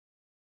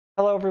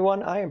Hello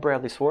everyone, I am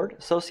Bradley Sward,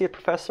 Associate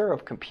Professor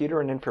of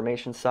Computer and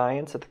Information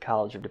Science at the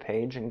College of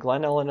DuPage in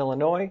Glen Ellen,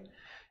 Illinois.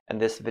 And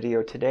this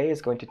video today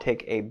is going to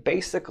take a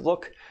basic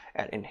look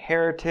at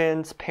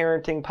inheritance,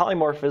 parenting,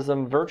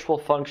 polymorphism, virtual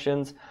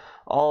functions,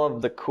 all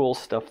of the cool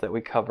stuff that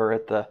we cover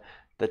at the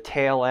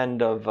tail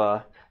end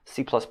of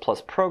C++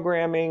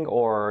 programming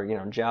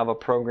or Java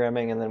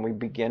programming, and then we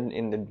begin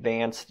in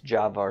advanced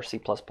Java or C++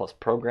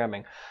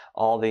 programming,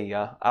 all the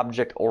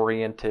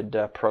object-oriented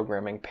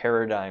programming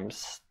paradigm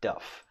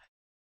stuff.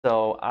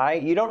 So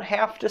you don't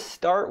have to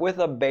start with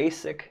a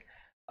basic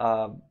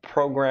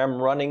program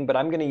running, but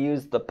I'm going to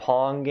use the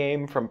Pong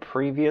game from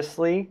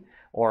previously,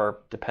 or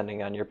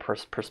depending on your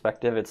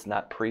perspective, it's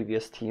not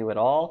previous to you at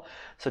all.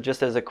 So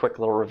just as a quick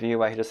little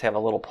review, I just have a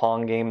little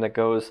Pong game that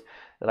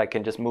I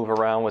can just move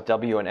around with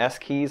W and S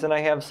keys, and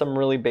I have some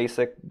really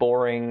basic,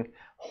 boring,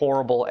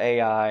 horrible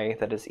AI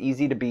that is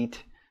easy to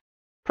beat,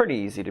 pretty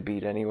easy to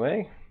beat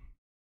anyway.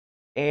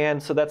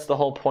 And so that's the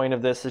whole point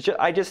of this.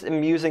 I just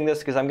am using this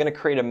because I'm going to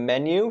create a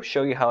menu,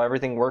 show you how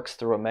everything works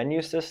through a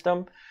menu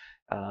system.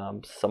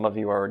 Some of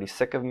you are already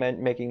sick of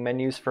making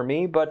menus for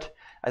me, but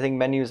I think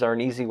menus are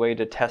an easy way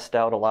to test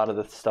out a lot of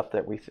the stuff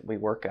that we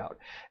work out.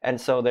 And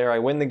so there I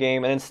win the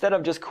game, and instead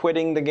of just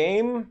quitting the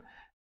game,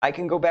 I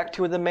can go back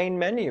to the main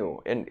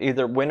menu, and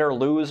either win or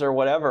lose or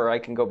whatever, I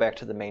can go back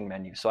to the main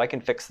menu. So I can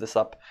fix this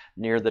up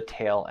near the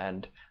tail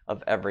end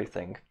of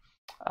everything.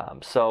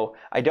 So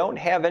I don't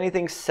have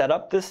anything set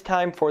up this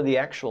time for the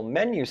actual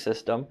menu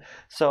system.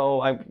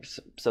 So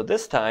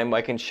this time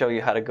I can show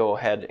you how to go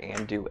ahead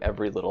and do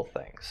every little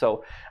thing.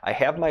 So I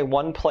have my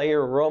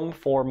one-player room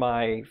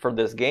for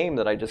this game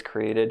that I just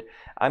created.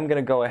 I'm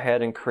going to go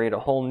ahead and create a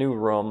whole new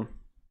room,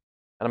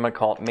 and I'm going to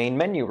call it main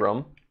menu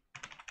room.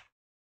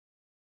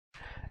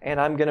 And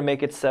I'm going to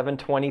make it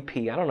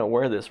 720p. I don't know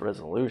where this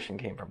resolution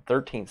came from,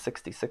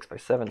 1366 by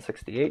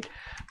 768,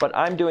 but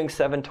I'm doing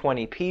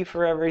 720p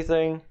for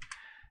everything.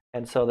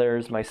 And so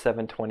there's my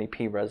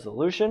 720p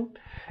resolution.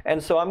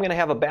 And so I'm going to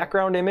have a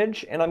background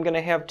image, and I'm going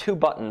to have two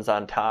buttons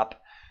on top.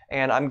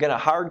 And I'm going to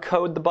hard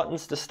code the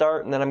buttons to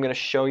start, and then I'm going to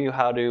show you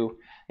how to,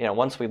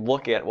 once we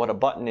look at what a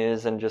button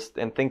is and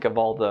think of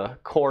all the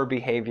core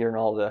behavior and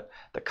all the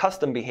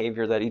custom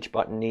behavior that each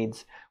button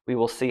needs, we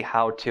will see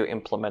how to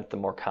implement the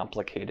more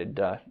complicated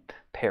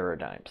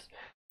paradigms.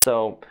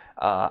 So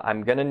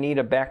I'm going to need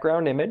a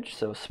background image.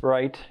 So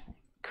sprite,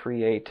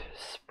 create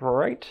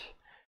sprite.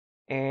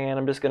 And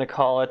I'm just going to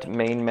call it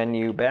main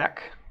menu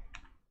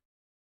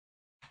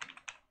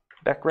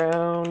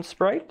background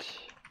sprite.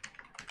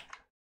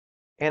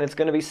 And it's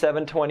going to be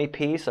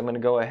 720p, so I'm going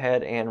to go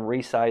ahead and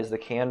resize the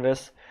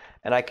canvas.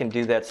 And I can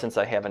do that since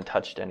I haven't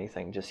touched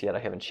anything just yet. I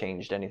haven't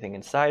changed anything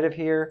inside of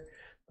here.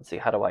 Let's see,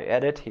 how do I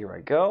edit? Here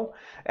I go.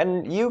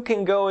 And you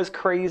can go as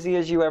crazy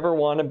as you ever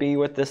want to be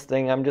with this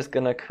thing. I'm just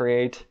going to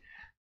create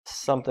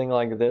something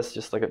like this.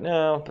 Just like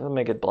no, I'll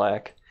make it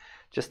black.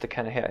 Just to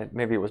kind of have,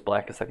 maybe it was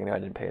black a second ago, I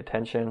didn't pay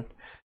attention.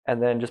 And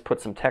then just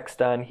put some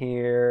text on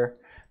here,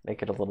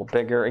 make it a little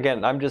bigger.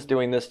 Again, I'm just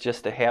doing this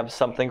just to have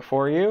something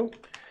for you.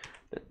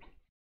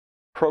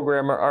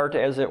 Programmer art,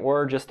 as it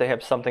were, just to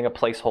have something, a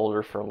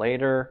placeholder for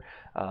later.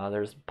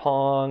 There's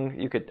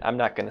Pong. I'm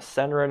not going to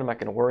center it. I'm not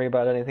going to worry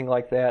about anything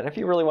like that. If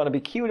you really want to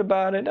be cute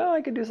about it, I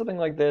could do something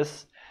like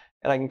this.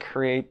 And I can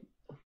create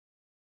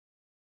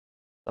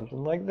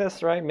something like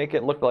this, right? Make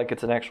it look like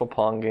it's an actual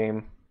Pong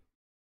game.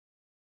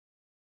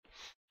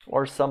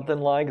 Or something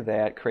like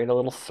that. Create a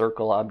little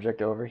circle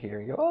object over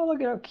here. You go, oh,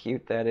 look at how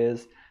cute that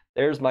is.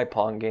 There's my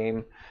Pong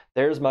game.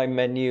 There's my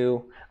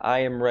menu. I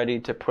am ready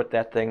to put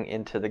that thing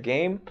into the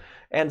game.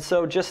 And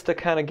so just to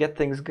kind of get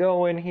things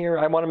going here,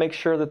 I want to make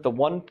sure that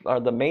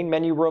the main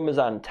menu room is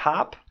on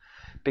top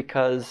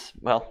because,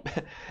 well,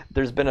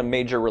 there's been a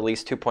major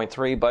release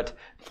 2.3, but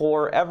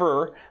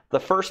forever, the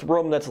first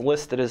room that's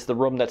listed is the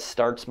room that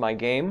starts my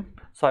game.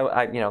 So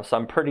so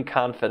I'm pretty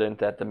confident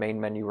that the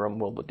main menu room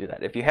will do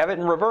that. If you have it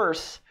in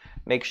reverse,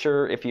 make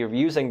sure, if you're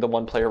using the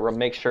one-player room,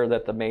 make sure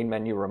that the main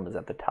menu room is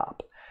at the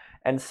top.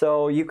 And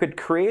so you could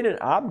create an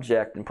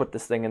object and put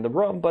this thing in the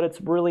room, but it's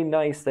really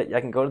nice that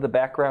I can go to the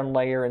background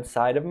layer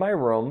inside of my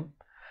room.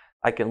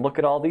 I can look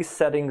at all these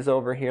settings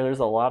over here. There's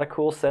a lot of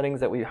cool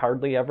settings that we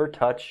hardly ever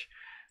touch.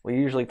 We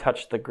usually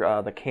touch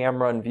the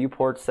camera and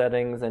viewport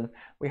settings, and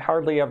we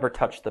hardly ever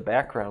touch the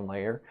background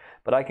layer.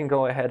 But I can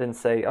go ahead and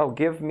say, oh,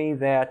 give me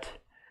that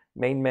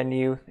main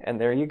menu, and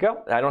there you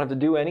go. I don't have to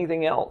do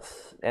anything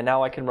else. And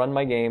now I can run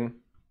my game.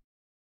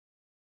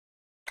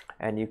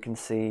 And you can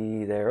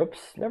see there, oops,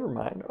 never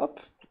mind.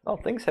 Oh,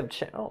 things have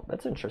changed. Oh,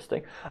 that's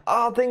interesting.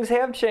 Oh, things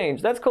have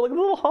changed. That's cool. Look at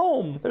the little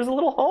home. There's a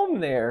little home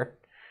there.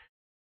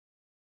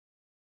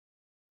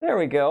 There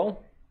we go.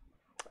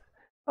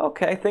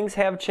 Okay, things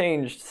have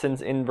changed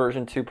since in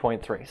version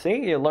 2.3.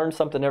 See, you learn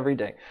something every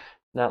day.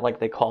 Not like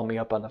they call me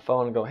up on the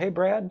phone and go, hey,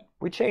 Brad,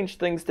 we changed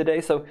things today,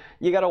 so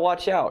you got to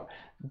watch out.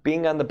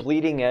 Being on the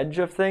bleeding edge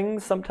of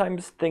things,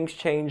 sometimes things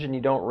change and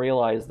you don't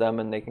realize them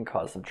and they can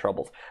cause some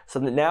troubles. So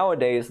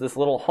nowadays, this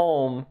little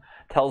home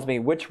tells me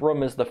which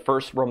room is the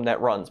first room that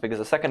runs, because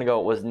a second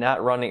ago it was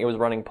not running, it was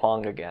running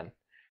Pong again.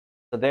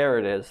 So there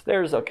it is.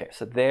 Okay,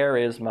 so there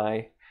is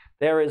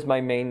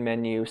my main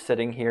menu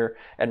sitting here,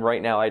 and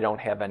right now I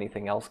don't have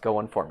anything else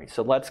going for me.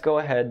 So let's go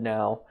ahead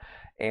now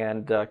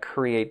and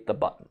create the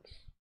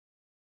buttons.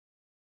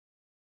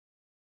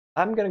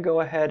 I'm going to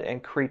go ahead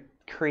and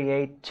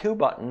create two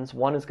buttons.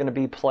 One is going to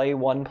be play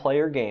one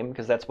player game,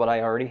 because that's what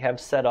I already have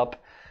set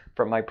up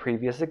from my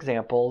previous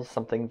examples,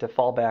 something to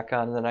fall back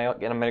on. And then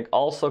I'm going to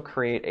also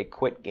create a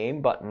quit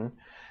game button,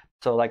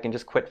 so I can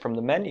just quit from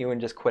the menu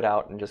and just quit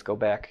out and just go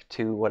back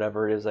to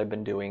whatever it is I've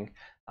been doing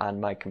on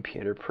my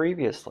computer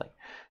previously.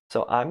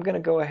 So I'm going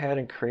to go ahead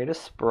and create a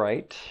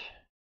sprite.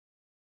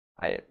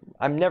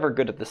 I'm never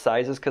good at the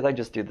sizes because I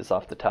just do this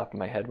off the top of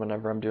my head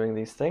whenever I'm doing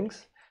these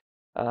things.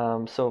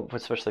 So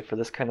especially for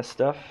this kind of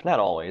stuff, not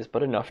always,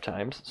 but enough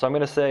times. So I'm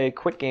going to say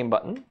quit game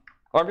button,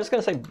 or I'm just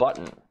going to say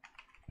button.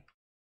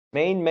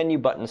 Main menu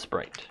button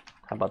sprite.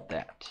 How about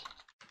that?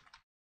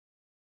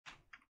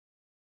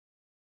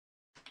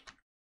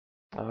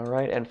 All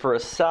right, and for a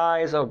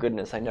size, oh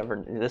goodness,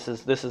 this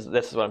is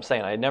what I'm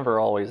saying. I never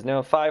always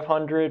know.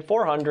 500,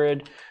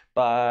 400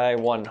 by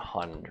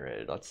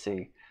 100. Let's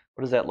see.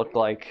 What does that look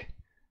like?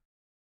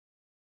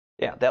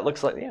 Yeah, that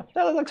looks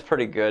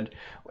pretty good.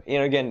 You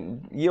know,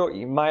 again,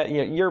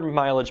 your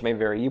mileage may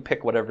vary. You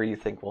pick whatever you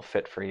think will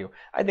fit for you.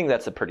 I think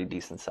that's a pretty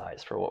decent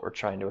size for what we're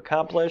trying to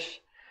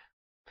accomplish.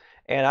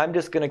 And I'm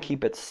just going to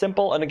keep it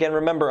simple. And again,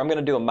 remember, I'm going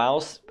to do a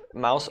mouse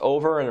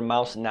over and a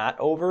mouse not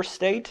over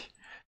state.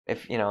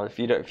 If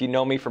you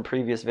know me from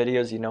previous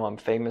videos, you know I'm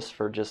famous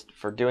for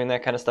doing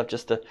that kind of stuff,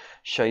 just to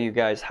show you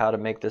guys how to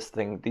make these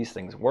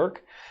things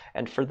work.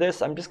 And for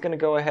this, I'm just going to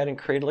go ahead and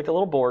create like a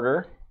little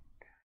border,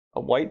 a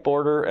white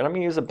border, and I'm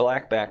going to use a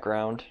black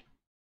background.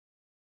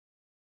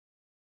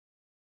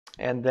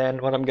 And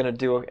then what I'm going to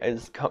do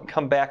is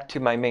come back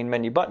to my main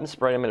menu button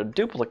sprite. I'm going to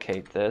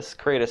duplicate this,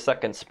 create a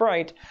second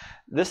sprite.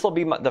 This will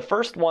be the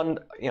first one.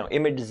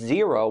 Image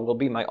 0 will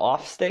be my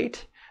off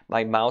state,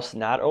 my mouse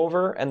not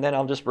over, and then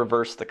I'll just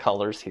reverse the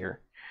colors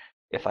here.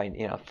 If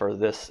for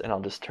this, and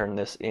I'll just turn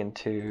this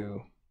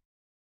into.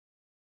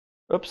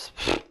 Oops,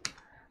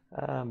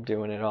 I'm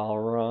doing it all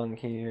wrong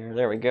here.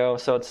 There we go.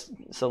 So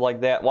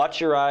like that.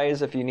 Watch your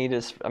eyes if you need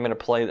this. I'm going to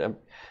play them.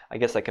 I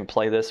guess I can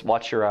play this.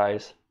 Watch your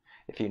eyes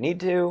if you need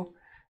to.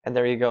 And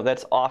there you go.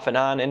 That's off and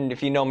on. And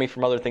if you know me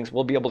from other things,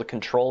 we'll be able to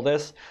control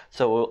this,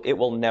 so it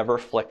will never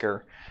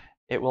flicker.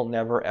 It will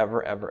never,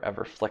 ever, ever,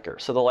 ever flicker.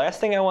 So the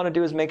last thing I want to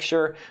do is make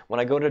sure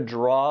when I go to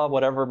draw,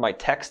 whatever my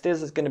text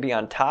is going to be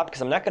on top,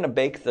 because I'm not going to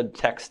bake the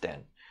text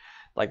in.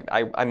 Like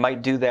I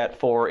might do that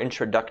for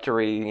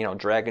introductory,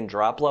 drag and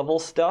drop level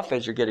stuff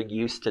as you're getting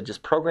used to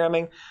just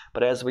programming.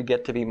 But as we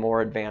get to be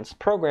more advanced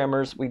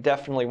programmers, we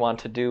definitely want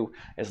to do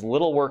as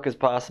little work as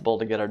possible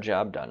to get our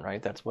job done,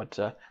 right? That's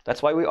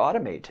why we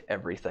automate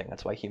everything.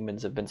 That's why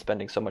humans have been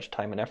spending so much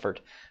time and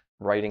effort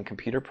writing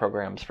computer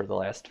programs for the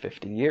last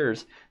 50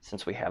 years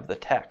since we have the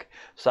tech.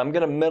 So I'm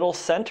going to middle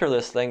center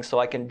this thing so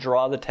I can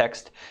draw the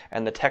text,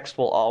 and the text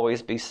will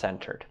always be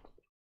centered,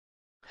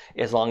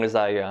 as long as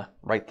I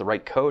write the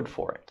right code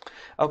for it.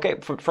 Okay,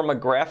 from a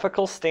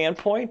graphical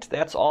standpoint,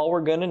 that's all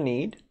we're going to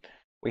need.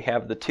 We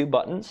have the two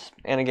buttons.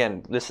 And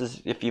again,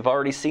 if you've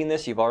already seen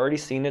this, you've already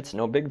seen it. It's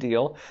no big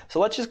deal. So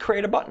let's just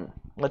create a button.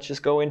 Let's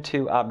just go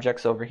into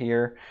Objects over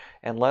here,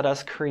 and let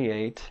us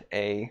create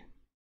a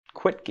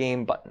Quit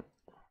Game button.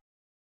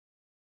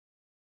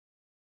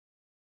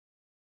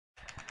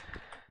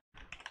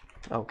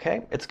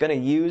 Okay, it's going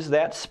to use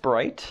that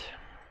sprite.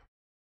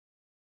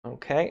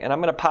 Okay, and I'm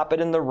going to pop it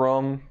in the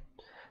room.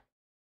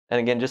 And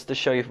again, just to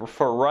show you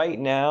for right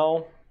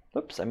now,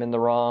 oops, I'm in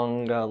the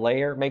wrong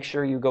layer. Make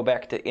sure you go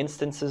back to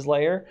Instances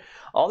layer.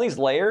 All these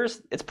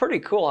layers, it's pretty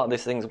cool how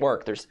these things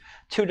work. There's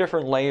two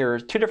different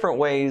layers, two different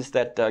ways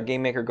that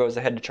GameMaker goes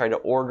ahead to try to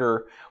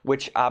order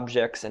which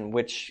objects and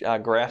which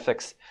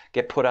graphics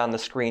get put on the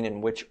screen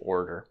in which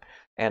order.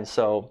 And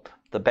so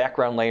the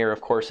background layer, of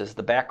course, is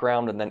the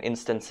background, and then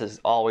instances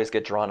always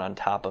get drawn on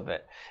top of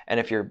it. And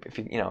if you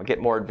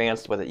get more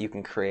advanced with it, you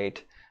can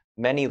create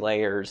many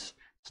layers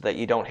so that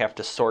you don't have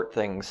to sort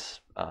things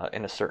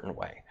in a certain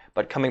way.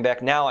 But coming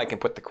back now, I can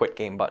put the Quit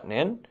Game button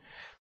in.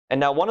 And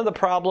now one of the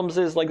problems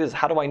is like this: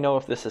 how do I know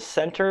if this is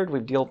centered?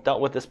 We've dealt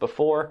with this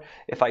before.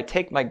 If I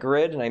take my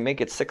grid and I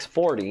make it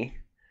 640,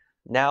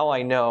 now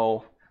I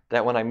know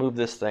that when I move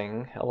this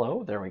thing,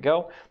 there we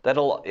go,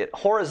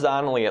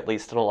 horizontally at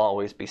least, it'll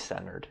always be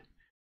centered,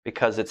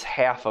 because it's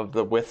half of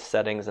the width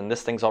settings, and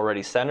this thing's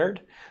already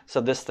centered.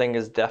 So this thing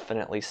is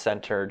definitely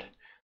centered.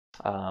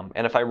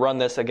 And if I run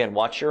this, again,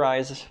 watch your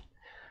eyes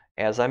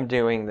as I'm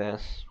doing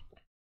this.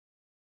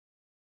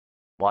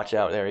 Watch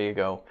out, there you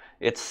go.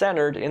 It's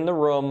centered in the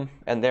room,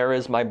 and there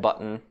is my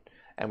button,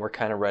 and we're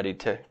kind of ready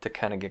to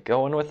kind of get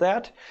going with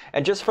that.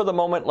 And just for the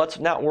moment, let's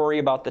not worry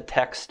about the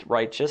text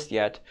right just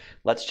yet.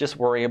 Let's just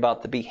worry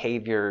about the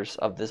behaviors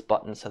of this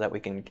button so that we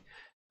can...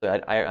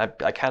 I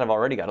kind of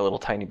already got a little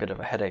tiny bit of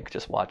a headache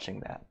just watching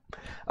that.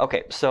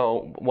 Okay,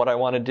 so what I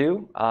want to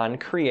do on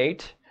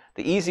create,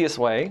 the easiest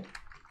way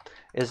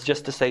is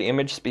just to say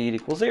image speed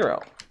equals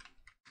 0.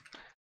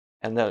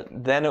 And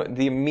then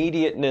the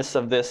immediateness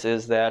of this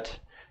is that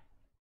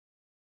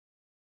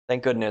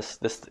Thank goodness,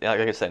 this,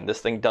 like I said,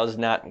 this thing does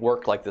not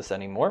work like this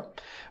anymore.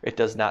 It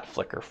does not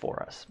flicker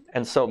for us.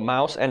 And so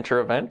mouse enter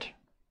event.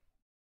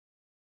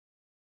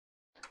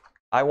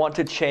 I want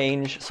to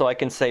change, so I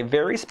can say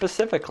very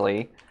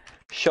specifically,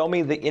 show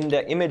me the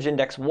image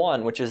index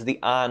 1, which is the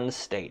on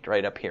state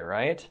right up here,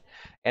 right?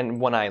 And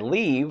when I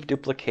leave,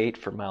 duplicate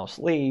for mouse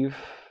leave,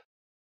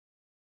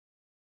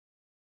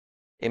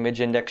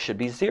 image index should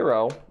be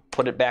 0,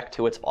 put it back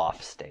to its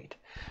off state.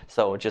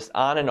 So just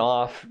on and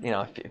off, you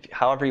know,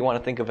 however you want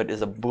to think of it,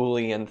 is a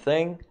Boolean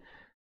thing.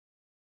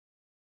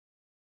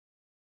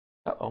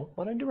 Uh-oh,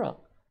 what did I do wrong?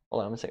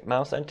 Hold on, I'm going to say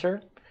mouse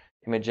enter,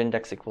 image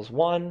index equals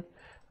 1,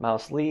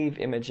 mouse leave,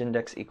 image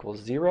index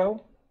equals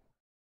 0.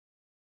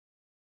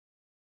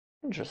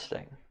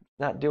 Interesting.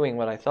 Not doing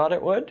what I thought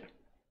it would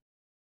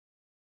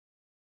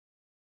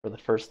for the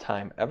first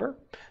time ever.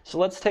 So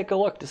let's take a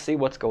look to see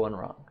what's going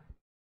wrong.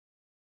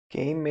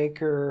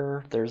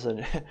 GameMaker, there's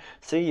a,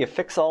 see, you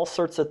fix all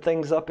sorts of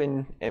things up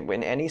in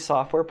any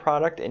software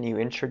product and you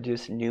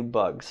introduce new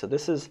bugs. So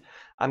this is,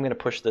 I'm going to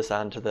push this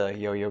on to the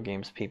Yo-Yo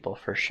Games people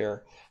for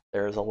sure.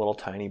 There's a little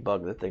tiny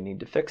bug that they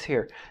need to fix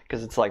here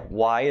because it's like,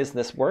 why is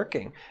this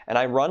working? And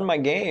I run my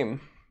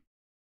game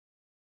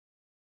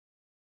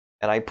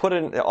and I put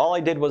in, all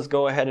I did was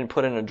go ahead and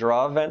put in a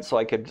draw event so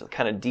I could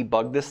kind of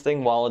debug this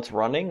thing while it's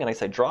running. And I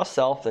say draw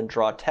self, then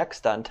draw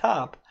text on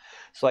top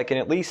so I can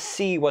at least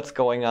see what's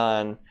going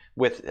on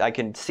with, I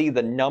can see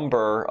the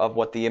number of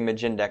what the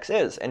image index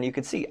is. And you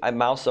can see, I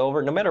mouse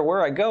over, no matter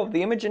where I go,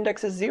 the image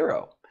index is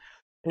 0.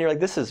 And you're like,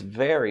 this is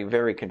very,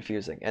 very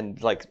confusing.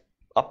 And like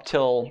up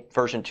till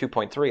version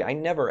 2.3, I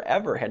never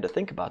ever had to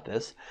think about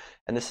this.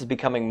 And this is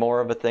becoming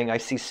more of a thing. I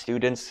see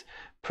students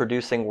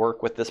producing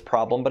work with this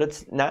problem, but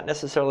it's not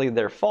necessarily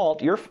their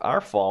fault,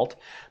 our fault,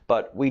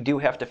 but we do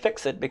have to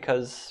fix it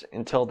because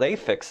until they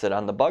fix it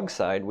on the bug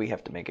side, we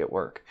have to make it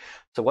work.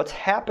 So what's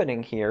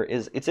happening here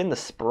is it's in the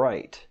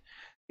sprite,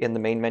 in the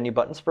main menu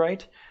button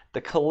sprite.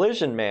 The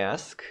collision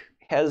mask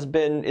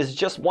is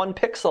just 1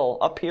 pixel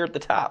up here at the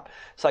top.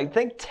 So I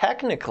think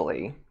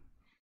technically,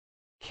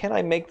 can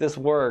I make this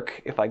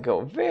work if I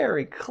go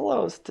very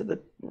close to the,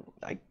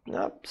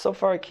 no, so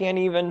far I can't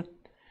even.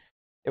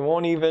 It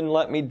won't even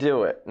let me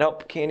do it.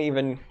 Nope, can't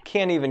even.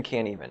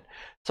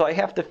 So I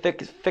have to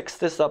fix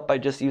this up by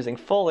just using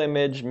full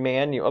image,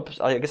 manual. Oops,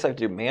 I guess I have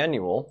to do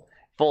manual.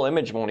 Full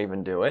image won't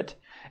even do it.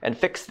 And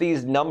fix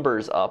these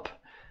numbers up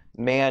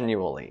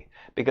manually.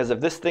 Because if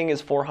this thing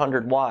is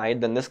 400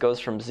 wide, then this goes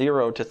from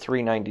 0 to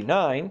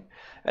 399.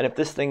 And if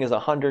this thing is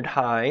 100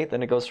 high,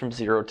 then it goes from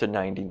 0 to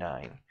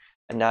 99.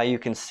 And now you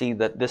can see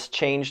that this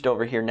changed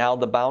over here. Now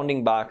the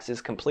bounding box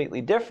is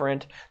completely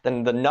different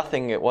than the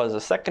nothing it was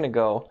a second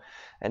ago.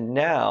 And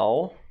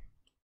now,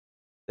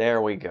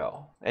 there we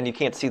go. And you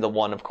can't see the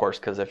 1, of course,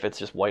 because if it's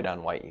just white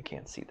on white, you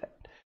can't see that.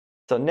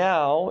 So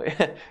now,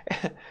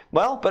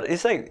 well, but you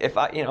say, if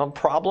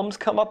problems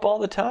come up all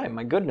the time.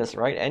 My goodness,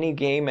 right? Any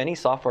game, any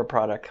software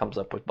product comes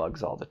up with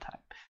bugs all the time.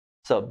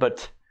 So,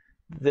 but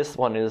this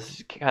one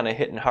is kind of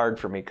hitting hard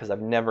for me because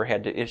I've never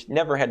had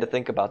to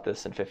think about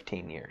this in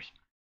 15 years.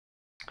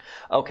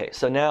 Okay,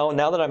 so now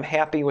that I'm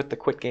happy with the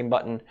quit game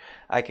button,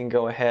 I can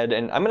go ahead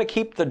and I'm going to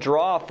keep the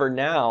draw for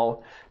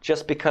now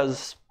just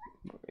because,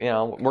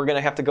 we're going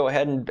to have to go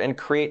ahead and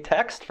create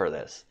text for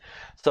this.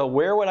 So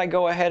where would I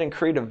go ahead and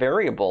create a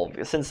variable?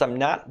 Since I'm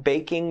not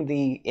baking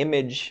the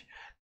image,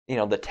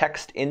 the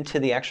text into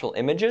the actual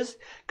images,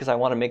 because I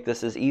want to make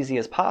this as easy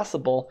as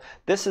possible,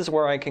 this is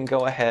where I can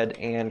go ahead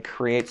and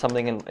create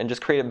something and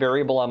just create a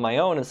variable on my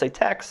own and say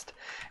text,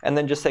 and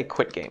then just say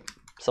quit game.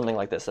 Something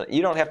like this.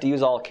 You don't have to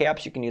use all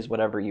caps. You can use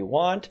whatever you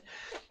want.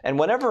 And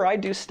whenever I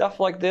do stuff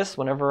like this,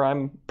 whenever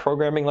I'm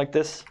programming like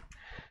this,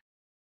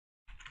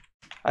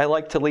 I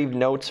like to leave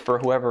notes for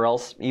whoever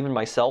else, even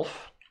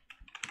myself.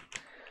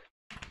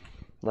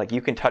 Like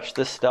you can touch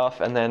this stuff,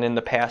 and then in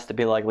the past it'd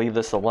be like, leave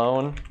this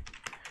alone.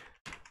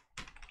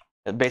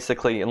 And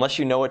basically, unless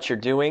you know what you're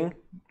doing,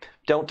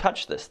 don't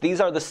touch this.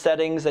 These are the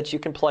settings that you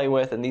can play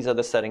with, and these are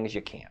the settings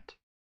you can't.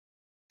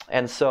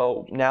 And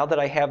so now that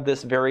I have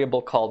this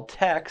variable called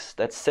text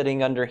that's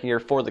sitting under here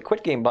for the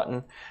quit game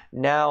button,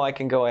 now I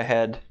can go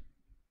ahead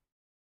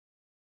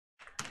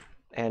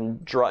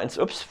and draw.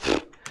 Oops,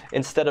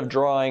 instead of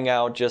drawing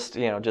out just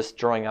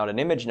drawing out an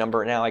image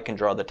number, now I can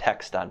draw the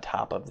text on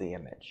top of the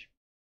image.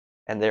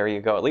 And there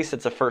you go. At least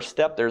it's a first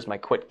step. There's my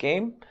quit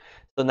game.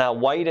 So now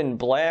white and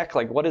black,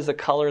 like what is a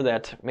color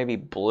that maybe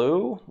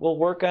blue will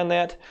work on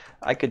that?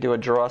 I could do a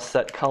draw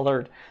set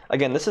color.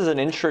 Again, this is an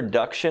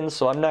introduction,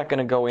 so I'm not going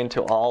to go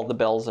into all the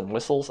bells and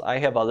whistles. I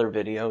have other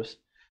videos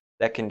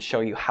that can show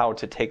you how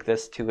to take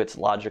this to its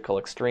logical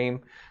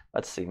extreme.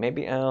 Let's see,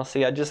 maybe,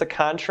 just a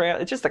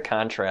contrast. It's just a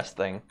contrast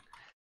thing.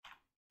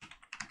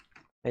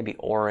 Maybe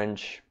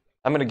orange.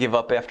 I'm going to give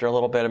up after a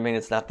little bit. I mean,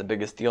 it's not the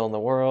biggest deal in the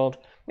world.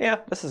 Yeah,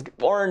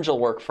 orange will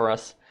work for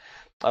us.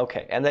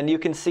 Okay, and then you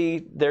can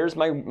see there's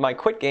my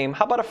quit game.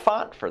 How about a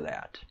font for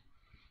that?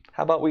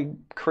 How about we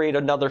create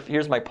another,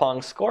 here's my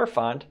Pong score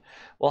font.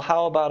 Well,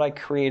 how about I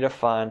create a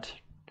font,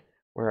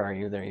 where are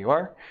you? There you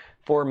are,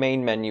 for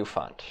main menu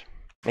font,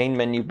 main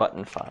menu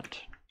button font.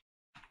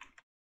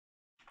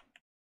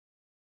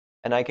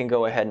 And I can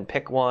go ahead and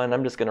pick one.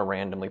 I'm just going to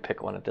randomly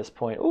pick one at this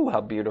point. Ooh,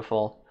 how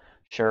beautiful.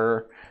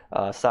 Sure.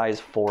 Size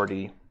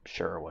 40.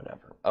 Sure,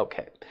 whatever.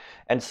 Okay.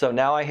 And so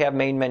now I have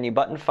main menu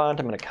button font.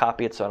 I'm going to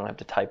copy it so I don't have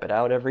to type it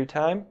out every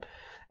time.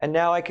 And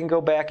now I can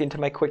go back into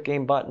my quick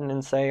game button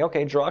and say,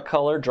 okay, draw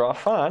color, draw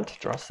font,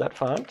 draw set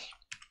font.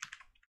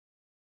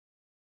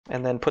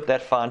 And then put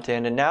that font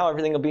in. And now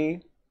everything will be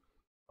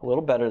a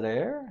little better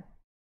there.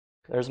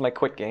 There's my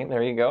quick game.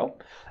 There you go.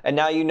 And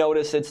now you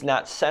notice it's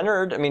not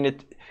centered. I mean,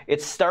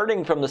 it's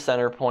starting from the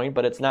center point,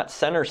 but it's not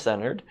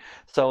center-centered.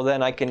 So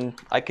then I can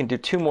do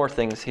two more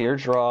things here.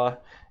 Draw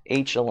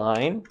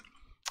H-align.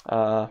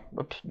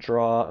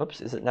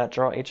 Is it not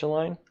draw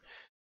H-align?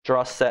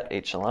 Draw set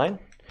H-align.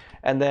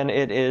 And then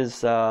it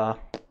is,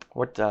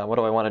 what do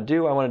I want to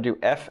do? I want to do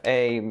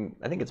FA,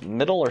 I think it's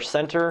middle or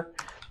center.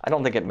 I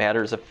don't think it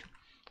matters if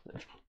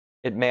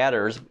it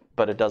matters,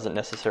 but it doesn't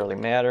necessarily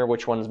matter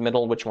which one's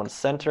middle, which one's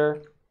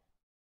center.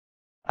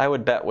 I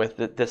would bet with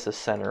that this is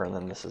center and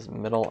then this is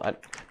middle.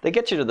 They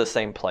get you to the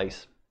same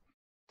place.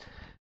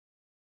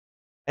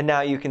 And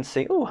now you can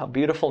see, ooh, how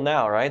beautiful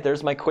now, right?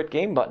 There's my quit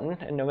game button,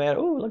 and no matter,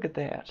 ooh, look at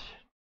that.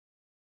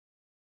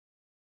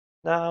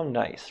 Now,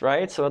 nice,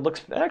 right? So it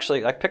looks,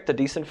 actually, I picked a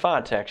decent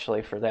font,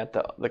 actually, for that.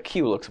 The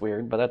Q looks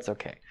weird, but that's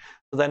okay.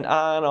 So then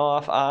on,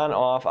 off, on,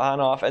 off, on,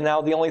 off. And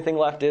now the only thing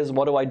left is,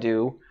 what do I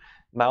do?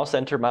 Mouse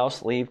enter,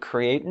 mouse leave,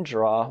 create and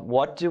draw.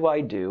 What do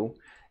I do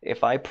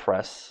if I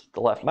press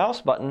the left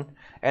mouse button?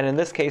 And in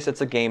this case,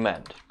 it's a game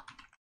end.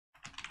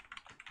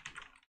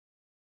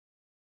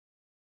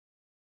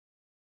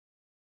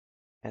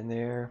 And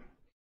there.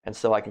 And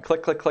so I can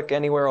click, click, click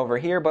anywhere over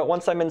here. But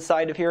once I'm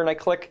inside of here and I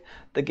click,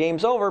 the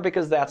game's over,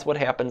 because that's what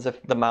happens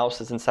if the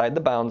mouse is inside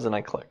the bounds and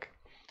I click.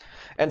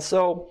 And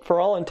so for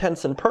all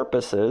intents and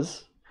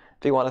purposes,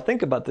 if you want to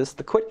think about this,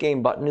 the quit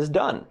game button is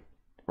done,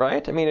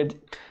 right? I mean,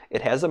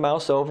 it has a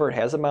mouse over, it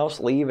has a mouse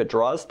leave, it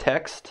draws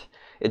text,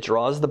 it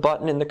draws the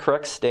button in the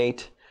correct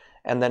state,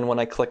 and then when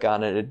I click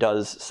on it, it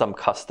does some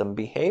custom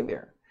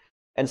behavior.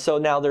 And so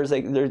now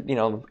you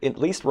know, at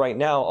least right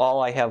now,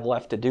 all I have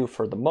left to do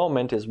for the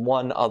moment is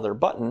one other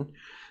button.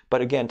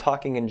 But again,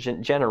 talking in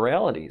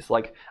generalities,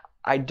 like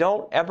I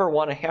don't ever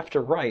want to have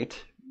to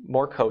write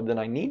more code than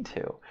I need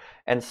to.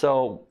 And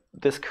so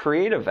this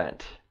create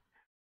event,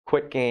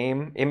 quit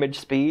game, image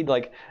speed,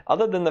 like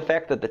other than the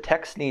fact that the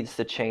text needs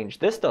to change,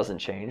 this doesn't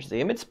change, the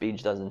image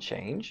speed doesn't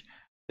change.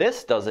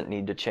 This doesn't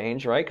need to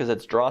change, right? Because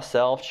it's draw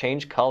self,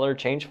 change color,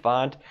 change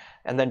font,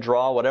 and then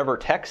draw whatever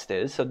text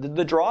is. So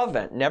the draw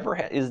event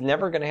is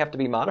never going to have to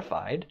be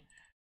modified.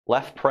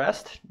 Left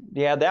pressed,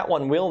 yeah, that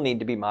one will need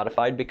to be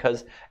modified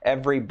because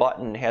every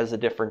button has a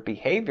different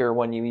behavior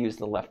when you use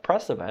the left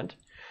press event.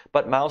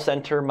 But mouse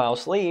enter,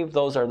 mouse leave,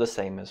 those are the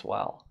same as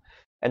well.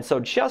 And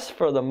so just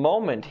for the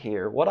moment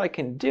here, what I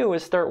can do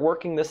is start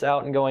working this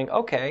out and going,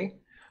 okay,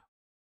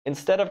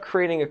 instead of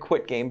creating a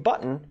quit game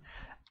button,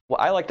 what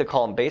I like to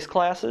call them base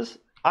classes,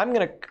 I'm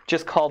going to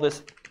just call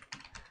this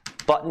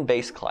button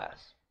base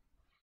class.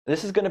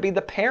 This is going to be the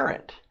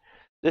parent.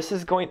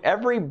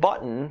 Every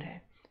button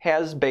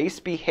has base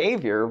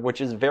behavior,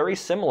 which is very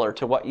similar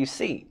to what you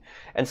see.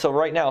 And so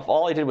right now, if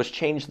all I did was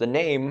change the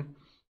name,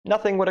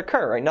 nothing would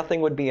occur, right?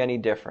 Nothing would be any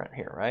different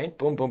here, right?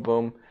 Boom, boom,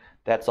 boom.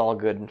 That's all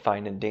good and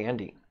fine and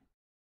dandy.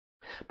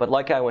 But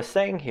like I was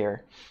saying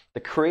here, the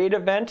create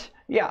event,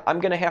 yeah,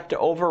 I'm going to have to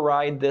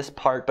override this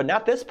part, but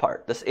not this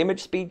part. This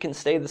image speed can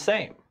stay the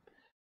same.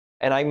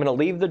 And I'm going to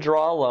leave the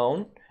draw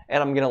alone,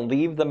 and I'm going to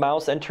leave the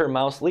mouse enter,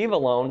 mouse leave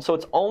alone. So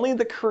it's only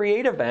the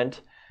create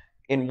event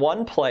in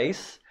one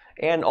place,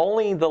 and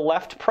only the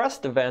left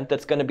pressed event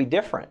that's going to be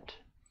different.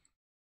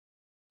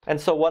 And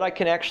so what I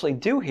can actually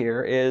do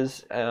here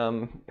is,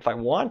 if I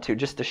want to,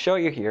 just to show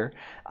you here,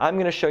 I'm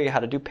going to show you how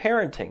to do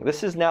parenting.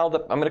 This is now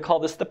I'm going to call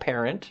this the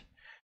parent.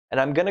 And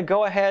I'm going to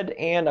go ahead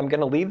and I'm going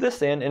to leave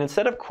this in. And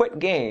instead of quit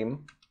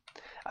game,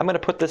 I'm going to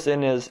put this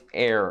in as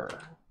error.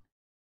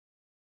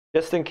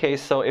 Just in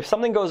case. So if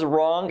something goes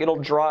wrong,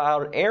 it'll draw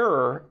out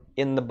error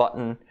in the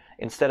button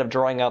instead of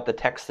drawing out the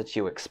text that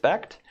you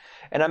expect.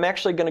 And I'm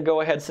actually going to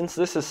go ahead, since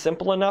this is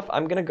simple enough,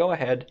 I'm going to go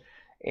ahead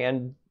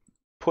and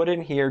put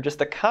in here just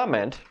a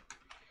comment.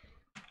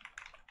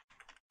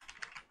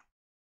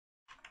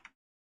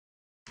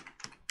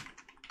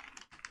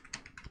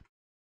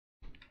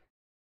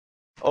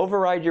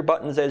 Override your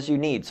buttons as you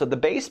need. So the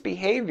base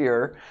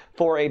behavior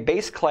for a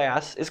base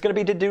class is going to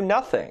be to do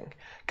nothing,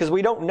 because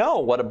we don't know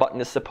what a button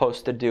is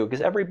supposed to do,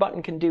 because every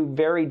button can do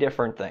very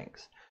different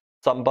things.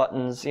 Some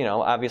buttons, you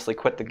know, obviously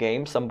quit the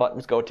game. Some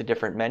buttons go to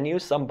different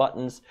menus. Some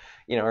buttons,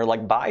 you know, are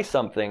like buy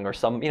something, or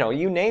some, you know,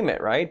 you name it,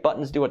 right?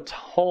 Buttons do a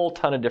whole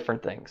ton of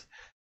different things.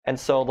 And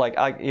so like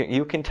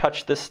you can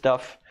touch this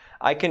stuff.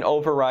 I can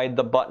override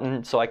the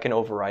button, so I can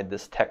override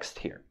this text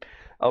here.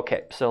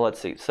 Okay, so let's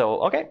see.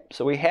 So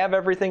we have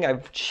everything.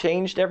 I've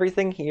changed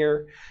everything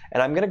here,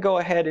 and I'm going to go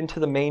ahead into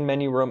the main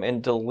menu room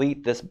and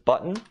delete this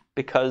button,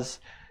 because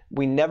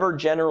we never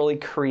generally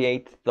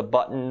create the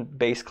button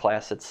base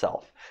class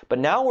itself. But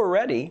now we're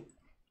ready.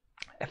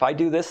 If I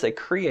do this, say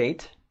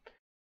create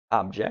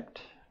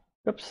object,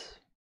 oops,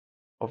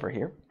 over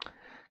here,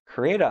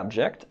 create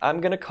object.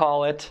 I'm going to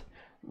call it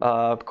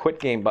quit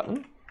game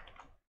button.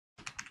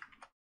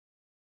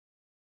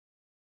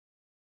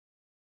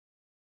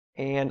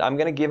 And I'm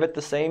going to give it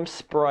the same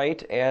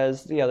sprite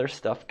as the other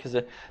stuff, because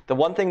the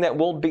one thing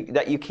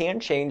that you can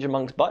change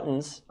amongst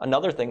buttons,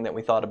 another thing that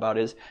we thought about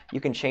is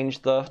you can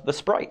change the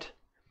sprite.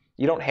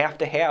 You don't have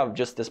to have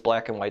just this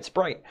black and white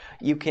sprite.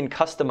 You can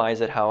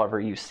customize it however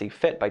you see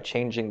fit by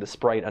changing the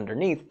sprite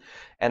underneath,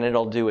 and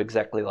it'll do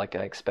exactly like I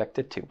expect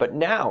it to. But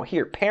now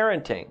here,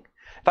 parenting.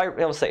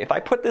 If I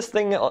put this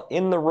thing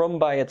in the room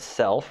by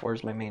itself,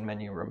 where's my main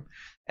menu room,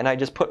 and I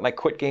just put my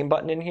quit game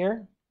button in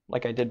here,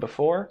 like I did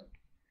before.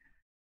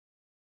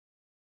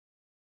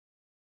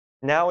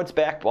 Now it's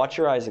back, watch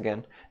your eyes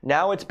again.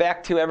 Now it's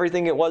back to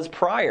everything it was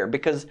prior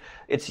because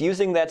it's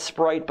using that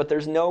sprite, but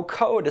there's no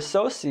code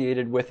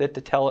associated with it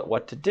to tell it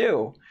what to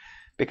do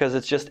because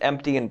it's just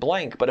empty and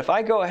blank. But if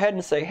I go ahead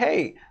and say,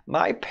 hey,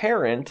 my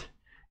parent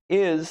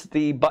is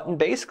the button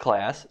base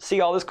class, see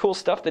all this cool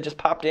stuff that just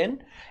popped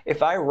in?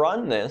 If I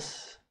run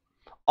this,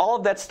 all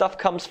of that stuff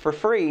comes for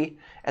free,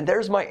 and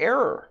there's my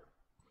error.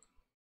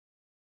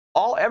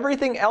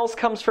 Everything else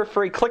comes for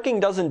free. Clicking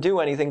doesn't do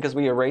anything because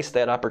we erased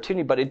that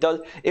opportunity, but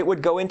it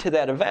would go into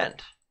that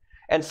event.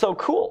 And so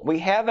cool, we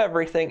have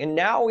everything, and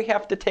now we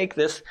have to take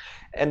this,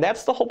 and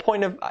that's the whole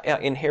point of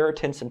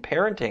inheritance and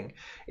parenting,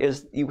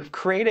 is you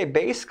create a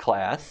base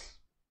class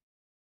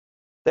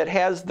that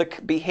has the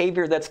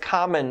behavior that's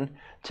common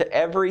to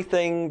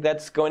everything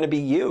that's going to be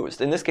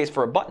used. In this case,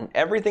 for a button,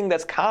 everything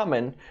that's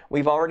common,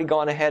 we've already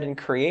gone ahead and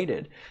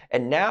created.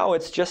 And now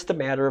it's just a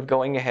matter of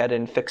going ahead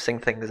and fixing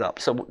things up.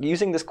 So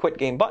using this quit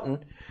game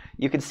button,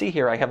 you can see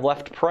here I have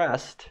left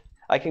pressed.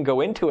 I can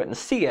go into it and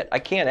see it. I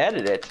can't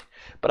edit it,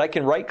 but I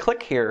can right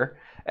click here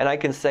and I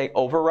can say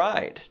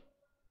override.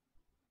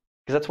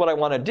 Because that's what I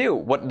want to do.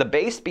 What the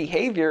base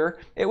behavior,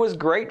 it was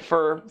great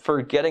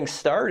for getting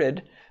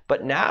started,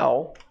 but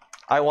now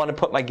I want to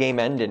put my game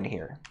end in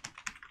here.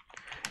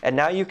 And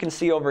now you can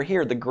see over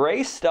here, the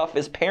gray stuff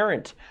is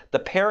parent, the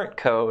parent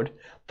code.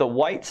 The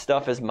white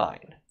stuff is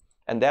mine.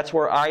 And that's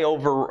where I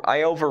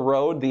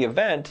overrode the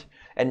event,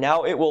 and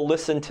now it will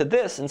listen to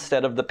this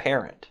instead of the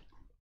parent.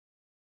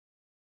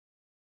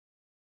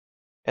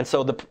 And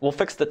so we'll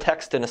fix the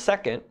text in a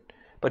second,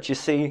 but you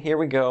see, here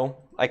we go.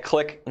 I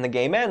click and the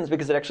game ends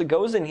because it actually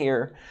goes in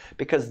here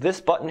because this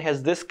button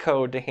has this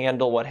code to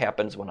handle what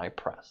happens when I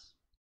press.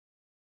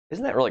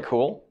 Isn't that really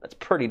cool? That's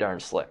pretty darn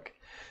slick.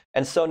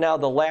 And so now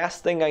the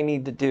last thing I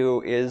need to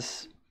do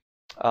is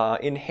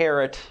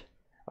inherit,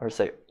 or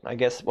say, I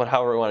guess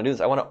however I want to do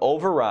this. I want to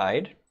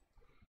override.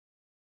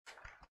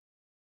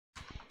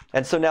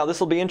 And so now this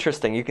will be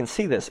interesting. You can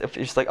see this. If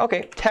you're just like,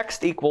 okay,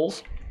 text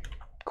equals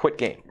quit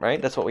game,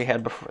 right? That's what we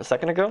had before, a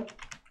second ago.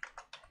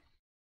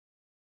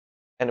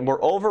 And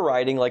we're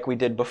overriding like we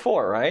did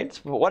before,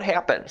 right? But what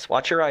happens?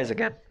 Watch your eyes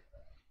again.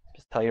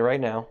 Just tell you right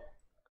now.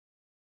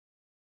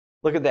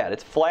 Look at that.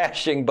 It's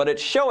flashing, but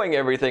it's showing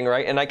everything,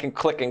 right? And I can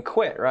click and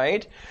quit,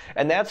 right?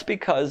 And that's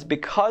because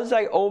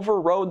I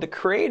overrode the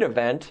create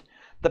event,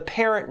 the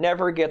parent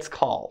never gets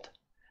called,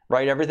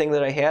 right? Everything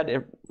that I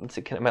had, let's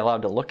see, am I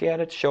allowed to look at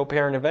it? Show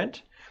parent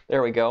event.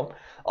 There we go.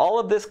 All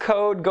of this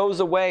code goes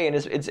away, and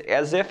it's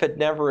as if it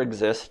never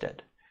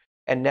existed.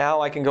 And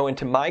now I can go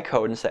into my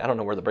code and say, I don't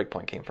know where the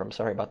breakpoint came from.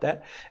 Sorry about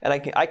that. And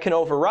I can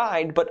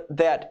override, but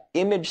that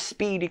image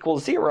speed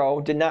equals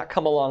 0 did not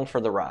come along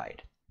for the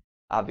ride.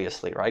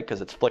 Obviously, right? Because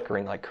it's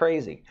flickering like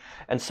crazy.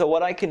 And so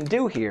what I can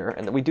do here,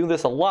 and we do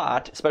this a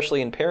lot,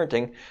 especially in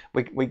parenting,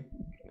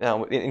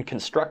 in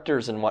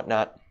constructors and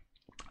whatnot,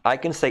 I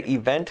can say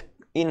event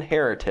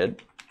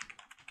inherited.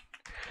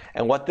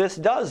 And what this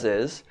does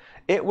is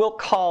it will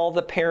call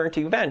the parent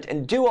event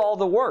and do all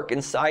the work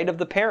inside of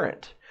the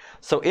parent.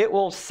 So it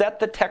will set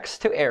the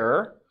text to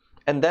error,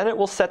 and then it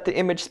will set the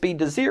image speed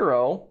to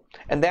 0,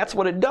 and that's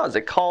what it does.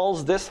 It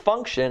calls this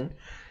function,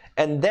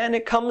 and then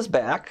it comes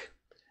back.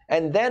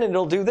 And then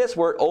it'll do this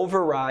where it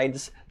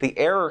overrides the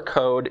error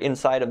code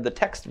inside of the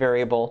text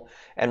variable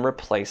and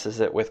replaces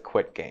it with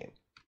quit game.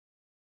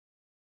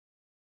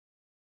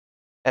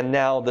 And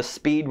now the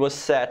speed was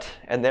set,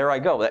 and there I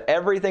go.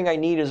 Everything I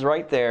need is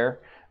right there.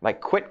 My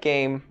quit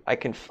game,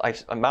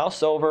 I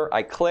mouse over,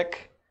 I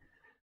click,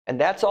 and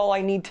that's all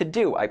I need to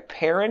do. I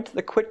parent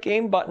the quit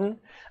game button,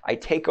 I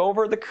take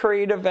over the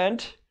create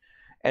event,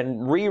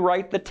 and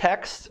rewrite the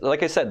text.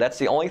 Like I said, that's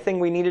the only thing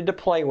we needed to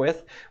play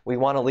with. We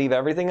want to leave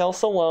everything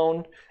else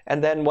alone.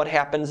 And then what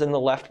happens in the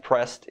left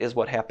pressed is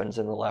what happens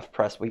in the left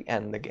pressed. We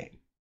end the game.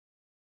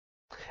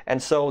 And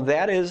so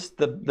that is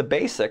the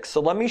basics. So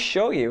let me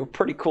show you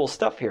pretty cool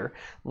stuff here.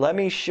 Let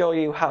me show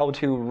you how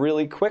to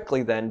really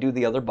quickly then do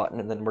the other button,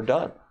 and then we're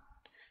done.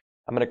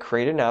 I'm going to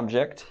create an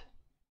object.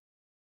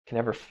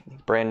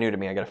 Brand new to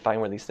me. I got to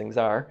find where these things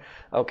are.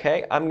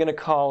 Okay, I'm going to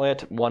call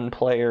it one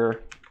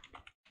player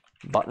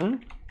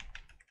button,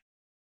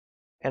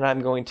 and I'm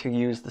going to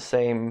use the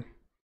same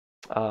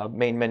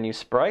main menu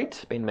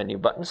sprite, main menu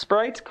button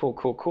sprite. Cool,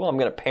 cool, cool. I'm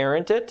going to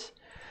parent it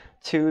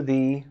to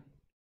the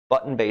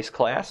button base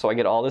class, so I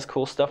get all this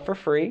cool stuff for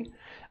free.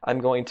 I'm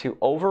going to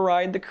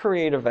override the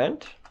create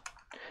event.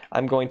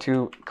 I'm going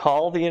to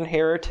call the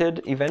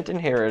event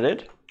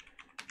inherited.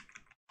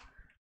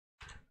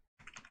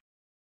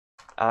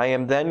 I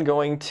am then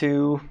going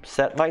to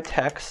set my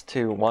text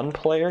to 1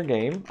 player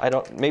game.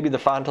 Maybe the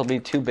font will be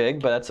too big,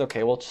 but that's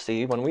okay. We'll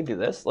see when we do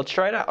this. Let's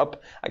try it out. Oh,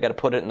 I got to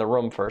put it in the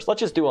room first. Let's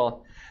just do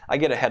I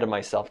get ahead of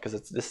myself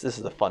because this is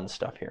the fun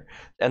stuff here.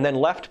 And then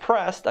left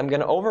pressed, I'm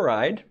going to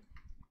override.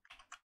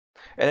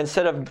 And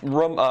instead of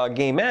room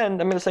game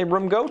end, I'm going to say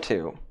room go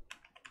to.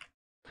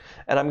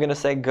 And I'm going to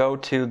say go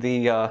to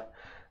the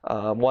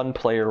 1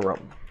 player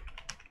room.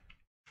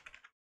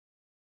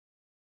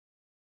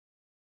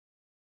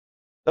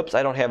 Oops,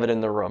 I don't have it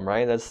in the room,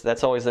 right?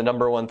 That's always the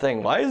 #1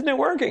 thing. Why isn't it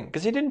working?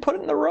 Because you didn't put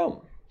it in the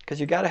room. Because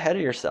you got ahead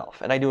of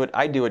yourself. And I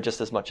do it just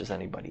as much as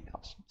anybody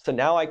else. So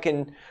now I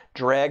can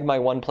drag my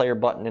 1 player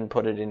button and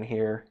put it in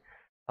here.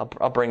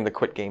 I'll bring the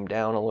quit game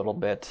down a little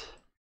bit.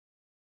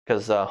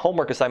 Because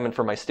homework assignment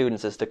for my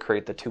students is to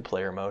create the 2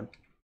 player mode.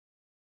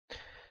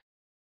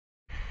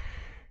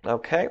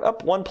 Okay,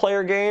 up 1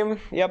 player game.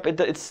 Yep,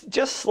 it's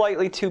just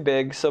slightly too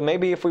big. So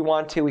maybe if we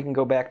want to, we can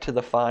go back to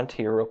the font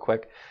here real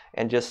quick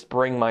and just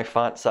bring my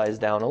font size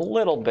down a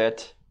little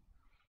bit.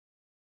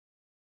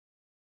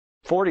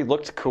 40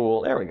 looked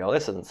cool. There we go.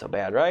 This isn't so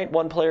bad, right?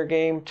 1 player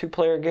game, 2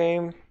 player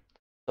game,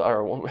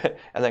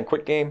 and then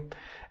quit game.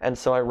 And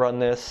so I run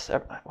this.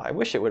 I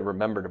wish it would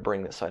remember to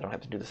bring this so I don't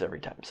have to do this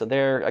every time. So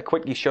there,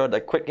 you showed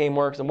that quit game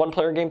works, and 1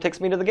 player game takes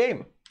me to the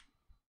game.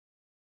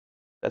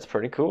 That's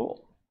pretty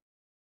cool.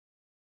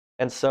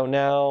 And so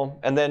now,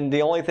 and then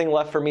the only thing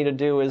left for me to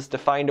do is to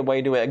find a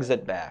way to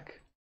exit back.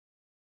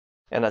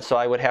 And so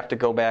I would have to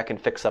go back and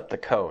fix up the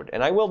code.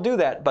 And I will do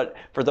that, but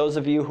for those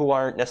of you who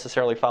aren't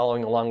necessarily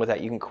following along with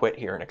that, you can quit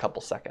here in a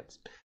couple seconds.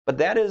 But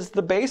that is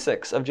the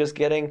basics of just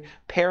getting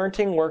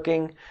parenting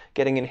working,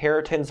 getting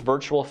inheritance,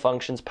 virtual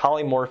functions,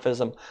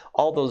 polymorphism,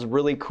 all those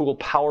really cool,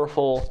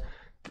 powerful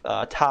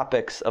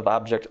topics of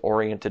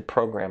object-oriented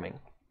programming.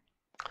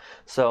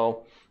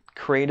 So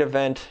create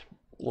event,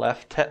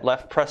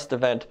 left pressed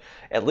event,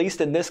 at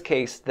least in this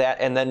case, that,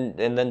 and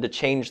then to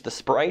change the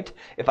sprite.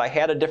 If I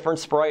had a different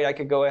sprite, I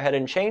could go ahead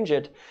and change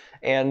it,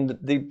 and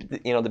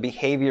the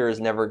behavior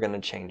is never going to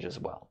change as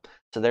well.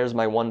 So there's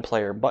my 1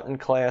 player button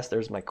class.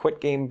 There's my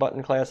quit game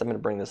button class. I'm going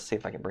to bring this, see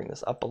if I can bring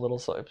this up a little,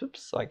 so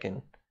I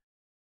can,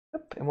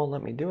 it won't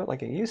let me do it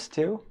like it used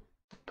to.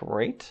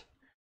 Great.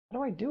 How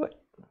do I do it?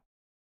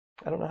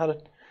 I don't know how to.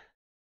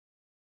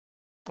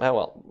 Oh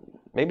well,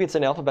 maybe it's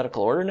in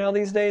alphabetical order now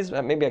these days.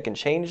 Maybe I can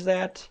change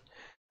that.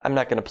 I'm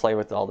not going to play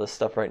with all this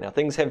stuff right now.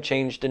 Things have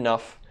changed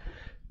enough.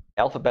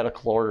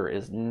 Alphabetical order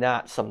is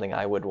not something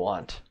I would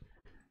want.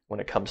 When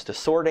it comes to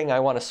sorting,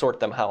 I want to sort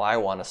them how I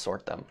want to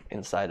sort them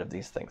inside of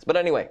these things. But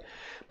anyway,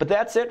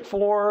 that's it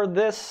for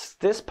this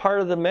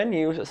part of the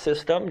menu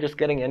system, just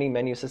getting any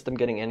menu system,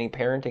 getting any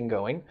parenting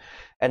going.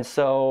 And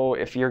so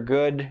if you're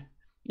good,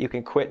 you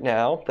can quit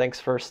now. Thanks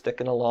for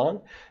sticking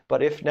along.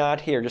 But if not,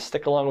 here, just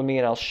stick along with me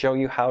and I'll show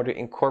you how to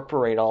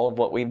incorporate all of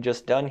what we've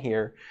just done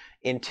here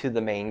into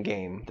the main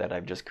game that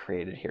I've just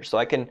created here. So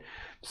I can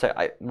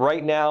say,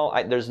 right now,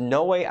 there's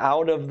no way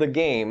out of the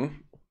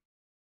game.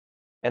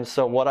 And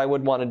so what I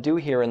would want to do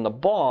here in the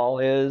ball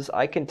is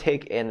I can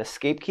take an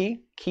escape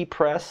key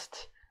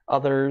pressed,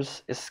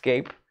 others,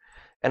 escape,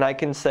 and I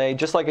can say,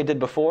 just like I did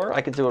before, I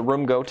could do a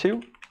room go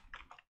to,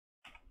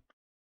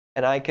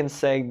 and I can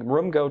say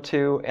room go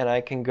to, and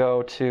I can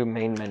go to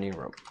main menu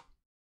room.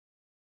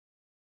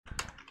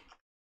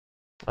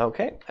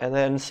 Okay, and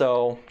then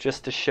so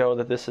just to show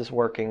that this is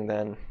working,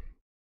 then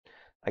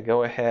I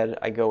go ahead,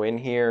 I go in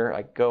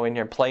here,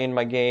 play in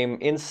my game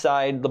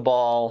inside the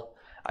ball.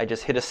 I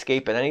just hit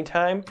escape at any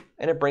time,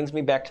 and it brings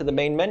me back to the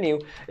main menu.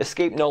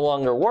 Escape no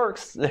longer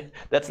works.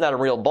 That's not a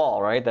real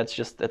ball, right?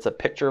 That's a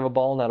picture of a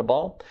ball, not a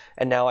ball.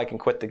 And now I can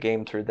quit the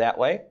game through that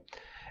way.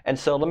 And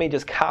so let me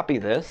just copy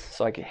this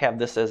so I can have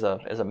this as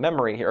a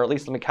memory here, or at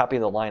least let me copy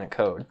the line of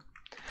code.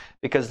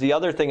 Because the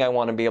other thing I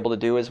want to be able to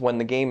do is when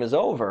the game is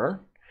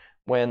over,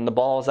 when the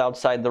ball is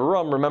outside the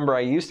room, remember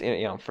I used,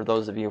 for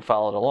those of you who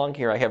followed along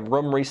here, I have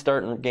room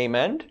restart and game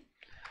end.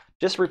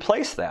 Just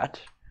replace that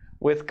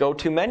with go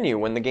to menu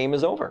when the game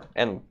is over,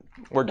 and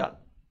we're done.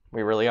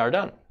 We really are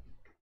done.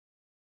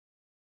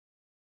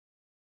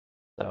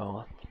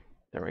 So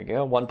there we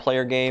go. 1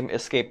 player game,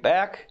 escape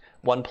back.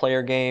 1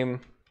 player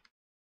game.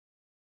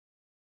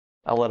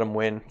 I'll let them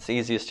win. It's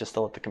easiest just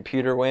to let the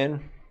computer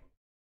win.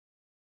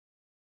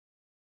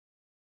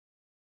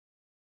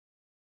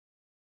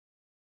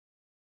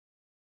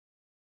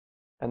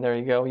 And there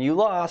you go. You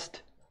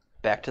lost.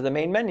 Back to the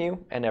main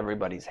menu, and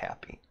everybody's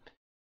happy.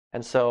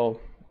 And so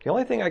the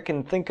only thing I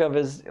can think of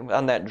is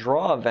on that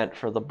draw event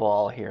for the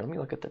ball here. Let me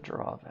look at the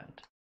draw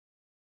event.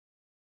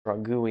 Draw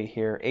GUI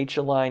here.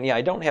 H-align. Yeah,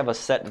 I don't have a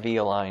set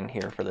V-align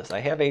here for this. I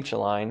have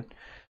H-align.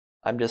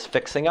 I'm just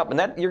fixing up. And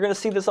that you're going to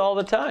see this all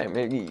the time.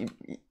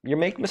 You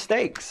make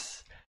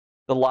mistakes.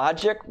 The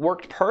logic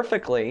worked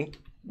perfectly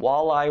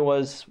while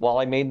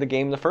I made the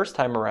game the first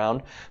time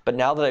around. But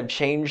now that I've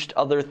changed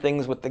other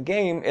things with the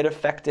game, it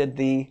affected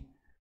the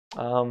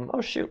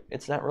Oh shoot,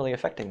 it's not really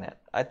affecting that.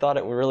 I thought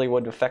it really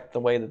would affect the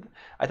way that,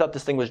 I thought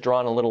this thing was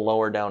drawn a little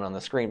lower down on the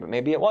screen, but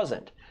maybe it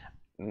wasn't.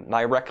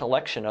 My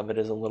recollection of it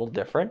is a little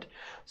different.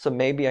 So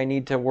maybe I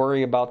need to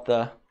worry about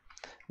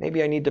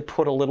maybe I need to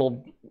put a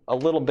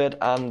little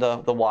bit on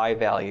the Y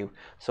value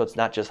so it's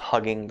not just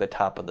hugging the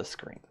top of the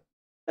screen.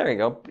 There you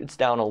go, it's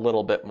down a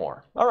little bit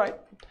more. All right,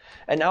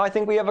 and now I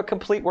think we have a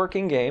complete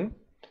working game.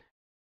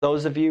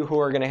 Those of you who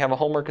are going to have a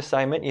homework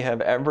assignment, you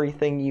have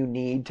everything you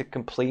need to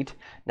complete.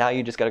 Now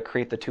you just got to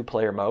create the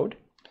two-player mode.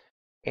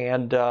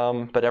 And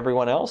but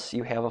everyone else,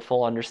 you have a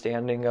full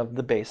understanding of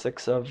the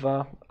basics of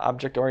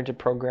object-oriented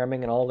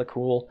programming and all the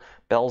cool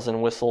bells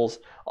and whistles,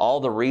 all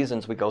the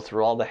reasons we go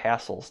through all the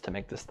hassles to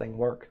make this thing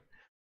work.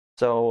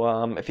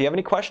 So if you have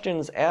any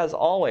questions, as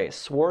always,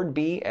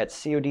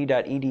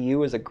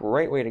 swardb@cod.edu is a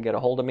great way to get a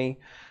hold of me.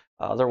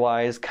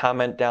 Otherwise,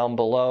 comment down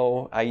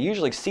below. I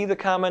usually see the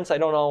comments. I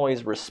don't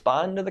always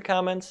respond to the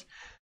comments,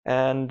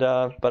 and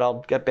but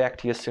I'll get back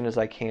to you as soon as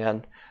I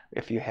can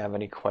if you have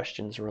any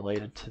questions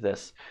related to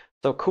this.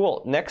 So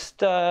cool. Next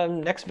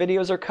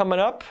videos are coming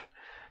up.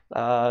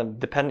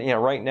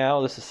 Right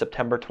now this is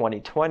September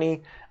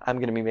 2020. I'm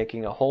going to be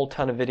making a whole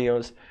ton of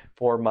videos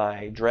for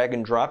my drag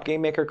and drop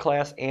GameMaker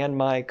class and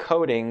my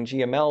coding,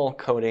 GML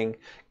coding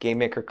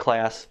GameMaker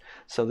class.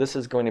 So this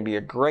is going to be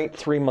a great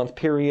 3-month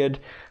period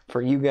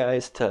for you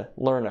guys to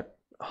learn a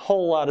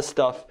whole lot of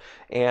stuff.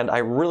 And I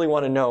really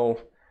want to know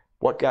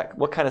what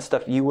kind of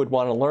stuff you would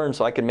want to learn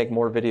so I can make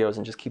more videos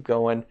and just keep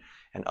going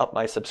and up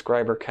my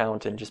subscriber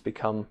count and just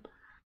become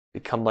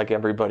like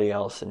everybody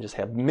else and just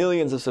have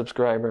millions of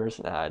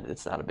subscribers. Nah,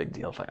 it's not a big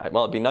deal.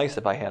 Well, it'd be nice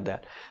if I had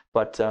that,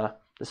 but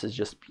this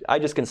is I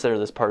just consider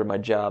this part of my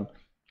job.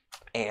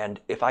 And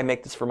if I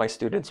make this for my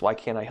students, why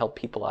can't I help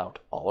people out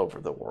all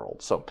over the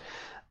world? So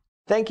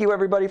thank you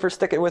everybody for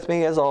sticking with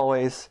me as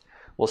always.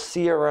 We'll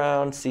see you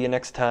around. See you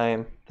next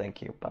time.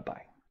 Thank you.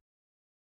 Bye-bye.